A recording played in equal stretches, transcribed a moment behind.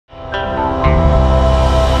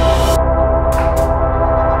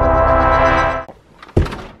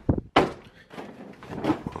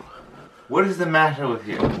the matter with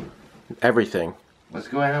you? Everything. What's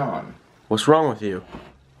going on? What's wrong with you?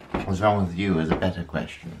 What's wrong with you is a better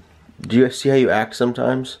question. Do you see how you act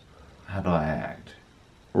sometimes? How do I act?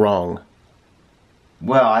 Wrong.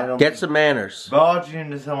 Well, I don't... Get some manners. Barging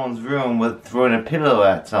into someone's room with throwing a pillow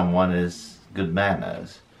at someone is good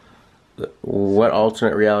manners. What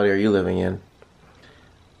alternate reality are you living in?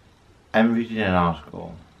 I'm reading an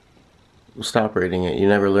article. Stop reading it. You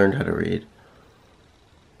never learned how to read.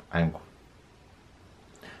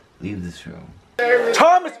 Leave this room.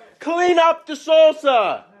 Thomas, clean up the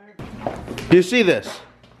salsa! Do you see this?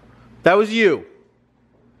 That was you.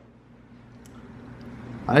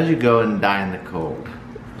 Why don't you go and die in the cold?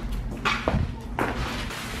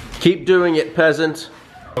 Keep doing it, peasant.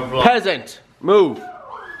 Peasant, move.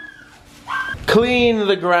 Clean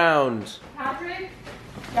the ground. Patrick,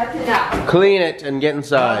 that's enough. Clean it and get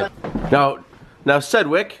inside. Now,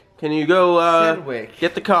 Sedgwick, can you go Sedgwick.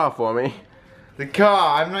 get the car for me? The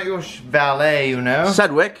car, I'm not your valet, you know.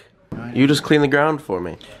 Sedgwick, you just clean the ground for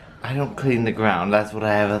me. I don't clean the ground, that's what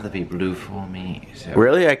I have other people do for me. So.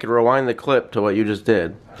 Really? I could rewind the clip to what you just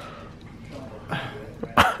did.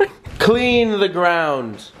 Clean the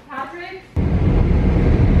ground. Patrick?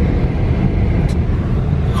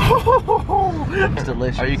 It's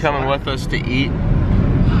delicious. Are you coming with us to eat?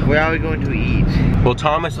 Where are we going to eat? Well,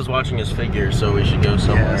 Thomas is watching his figure, so we should go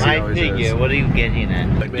somewhere. My figure, what are you getting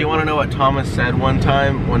at? Do you want to know what Thomas said one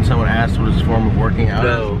time when someone asked what his form of working out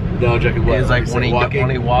is? No, Jackie, what? He's like when he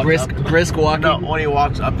walks brisk walking? No, when he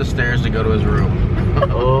walks up the stairs to go to his room.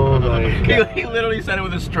 Oh my god. He literally said it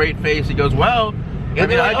with a straight face. He goes, well, And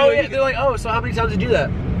they're like, oh, so how many times did you do that?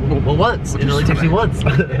 Well, once. It only takes me once.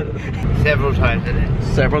 Several times a day.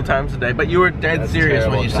 Several times a day, but you were dead serious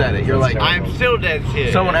when you said it. You're like, I'm still dead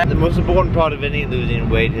serious. Someone the most important part of any losing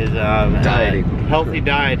weight is dieting. Healthy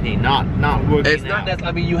dieting, not working It's out. not that,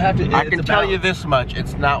 I mean, you have to. I can tell you this much: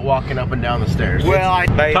 it's not walking up and down the stairs. Well,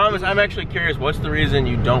 Thomas, I'm actually curious. What's the reason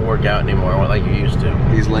you don't work out anymore, like you used to?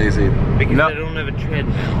 He's lazy. Because I don't have a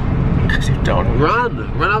treadmill. Because you don't. Run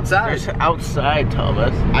outside. There's outside,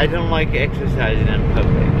 Thomas. I don't like exercising in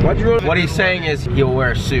public. Why'd you run? What he's saying is he'll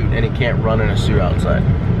wear a suit and he can't run in a suit outside.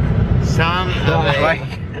 Son of a... Like,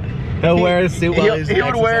 He'll wear a suit while he's he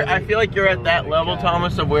would wear. I exercising. feel like you're at that level,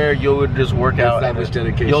 Thomas, of where you would just work out. that much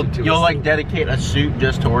dedication to You'll a like suit. dedicate a suit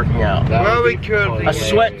just to working out. That Well, would we be could. A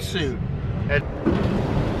sweatsuit.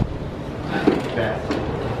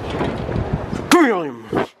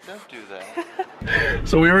 Don't do that.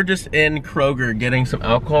 So we were just in Kroger getting some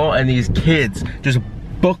alcohol, and these kids just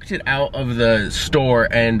booked it out of the store,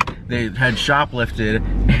 and they had shoplifted.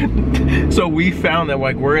 So we found that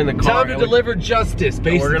like we're in the car. Time to deliver justice,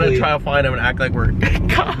 basically. We're gonna try to find them and act like we're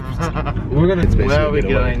cops. We're gonna. Where are we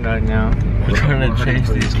going right now? We're trying to chase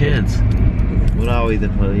these kids. What are we, the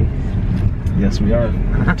police? Yes, we are.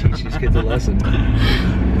 Teach these kids a lesson.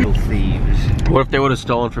 Little thieves. What if they would have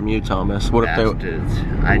stolen from you, Thomas? What if they?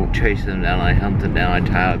 Bastards. I'd trace them down, I'd hunt them down, I'd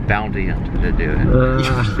hire a bounty hunter to do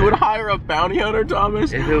it. You would hire a bounty hunter,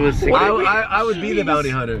 Thomas? If it was I would be the bounty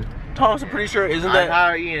hunter. Thomas, I'm pretty sure, isn't I'd that?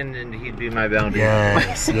 hire Ian and he'd be my bounty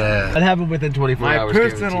Yes, yeah. I'd have him within 24 My hours.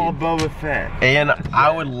 personal guaranteed. Boba Fett. And I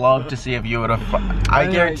would love to see if you would have. I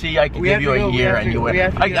guarantee I could We give have you to a go, we year have and to- you would. we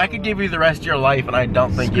have to I go. could give you the rest of your life, and I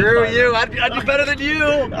don't think you'd Screw find you! it. I'd be better than you.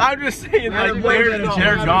 I'm just saying, like I'm way better than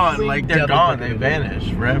they're you. gone. Like they're Double gone. They fucking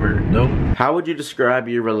vanish forever. Nope. How would you describe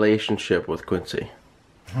your relationship with Quincy?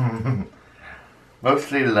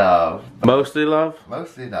 Mostly love. Mostly love.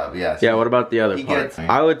 Mostly love, yes. Yeah. What about the other He part? gets me.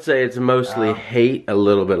 I would say it's mostly hate, a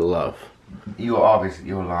little bit of love. You're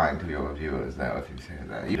lying to your viewers now if you say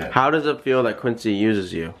that. How does it feel that Quincy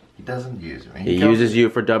uses you? He doesn't use me. He uses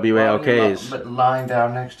you for WALKs. But lying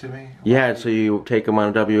down next to me? Yeah, so you take him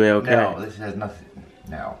on a WALK. No, this has nothing.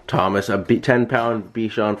 No. Thomas, a 10-pound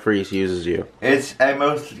Bichon Frise uses you. It's a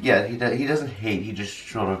most, yeah, he doesn't hate, he just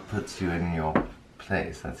sort of puts you in your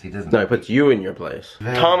place. He doesn't. No, he puts you in your place.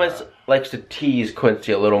 Thomas likes to tease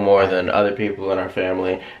Quincy a little more than other people in our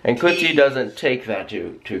family, and Quincy doesn't take that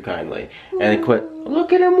too kindly. And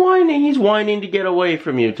look at him whining. He's whining to get away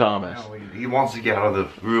from you, Thomas. No, he wants to get out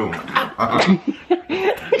of the room.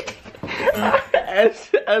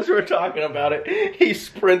 As we're talking about it, he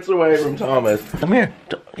sprints away from Thomas. Come here.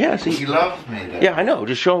 Yeah, see. He loves me. Though. Yeah, I know.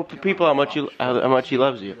 Just show people how much he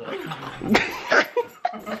loves you.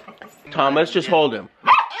 Thomas, just hold him.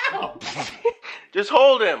 Just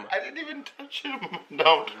hold him. I didn't even touch him.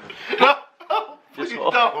 Don't. No. Please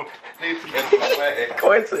don't. Please get away.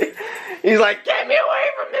 Quincy, he's like, get me away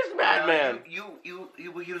from this madman.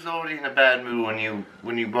 He was already in a bad mood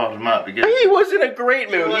when you brought him up because He was in a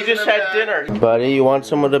great mood. He just had dinner. Buddy, you want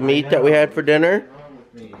some of the meat that we had for dinner?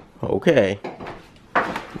 Okay.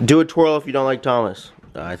 Do a twirl if you don't like Thomas.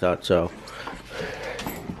 I thought so.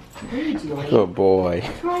 What are you doing? Oh boy.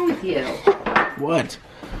 What's wrong with you? What?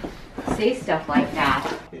 Say stuff like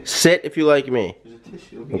that. Sit if you like me.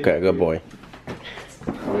 Okay, good boy.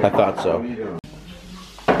 I thought so.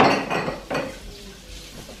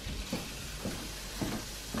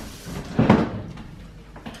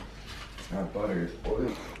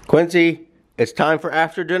 Quincy, it's time for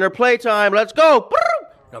after dinner playtime. Let's go.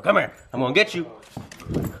 No, come here. I'm gonna get you.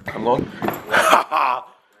 I'm going.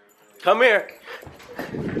 Come here.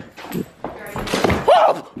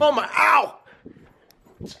 Oh my, ow!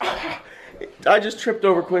 I just tripped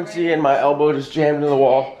over Quincy and my elbow just jammed into the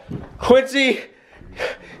wall. Quincy,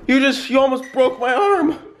 you almost broke my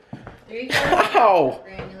arm. There you go. Ow!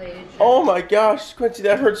 Granulated sugar. Oh my gosh, Quincy,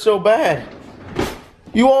 that hurt so bad.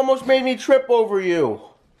 You almost made me trip over you.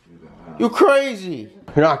 You crazy.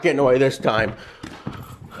 You're not getting away this time.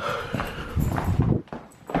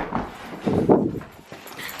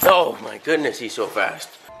 Oh my goodness, he's so fast.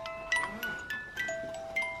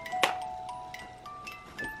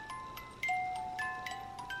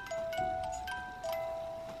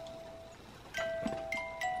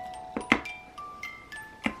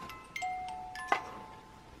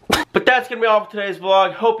 But that's going to be all for today's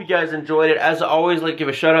vlog. Hope you guys enjoyed it. As always, I'd like to give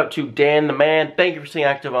a shout out to Dan the Man. Thank you for staying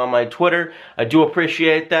active on my Twitter. I do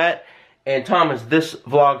appreciate that. And Thomas, this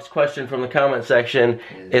vlog's question from the comment section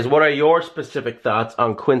is, what are your specific thoughts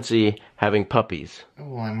on Quincy having puppies?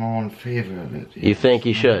 Oh, I'm all in favor of it. You think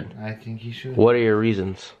he should? I think he should. What are your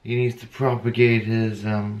reasons? He needs to propagate his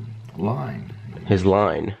line. His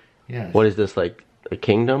line? Yes. What is this, like a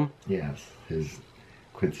kingdom? Yes, his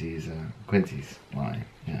Quincy's line.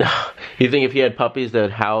 Yeah. You think if he had puppies that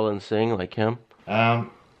would howl and sing like him?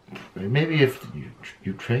 Maybe if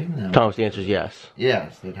you train them. Thomas, the answer is yes.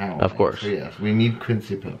 Yes, that howl. Of course. So yes, we need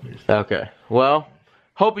Quincy puppies. Okay. Well,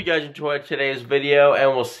 hope you guys enjoyed today's video,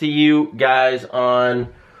 and we'll see you guys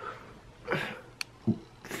on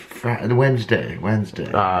Wednesday.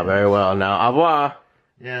 Ah, very well. Now, au revoir.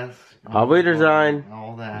 Yes. Auf Wiedersehen.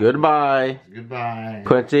 All that. Goodbye. Goodbye.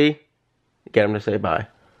 Quincy, get him to say bye.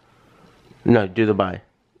 No, do the bye.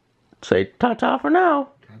 Say ta-ta for now.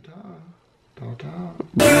 Ta-ta. Ta-ta.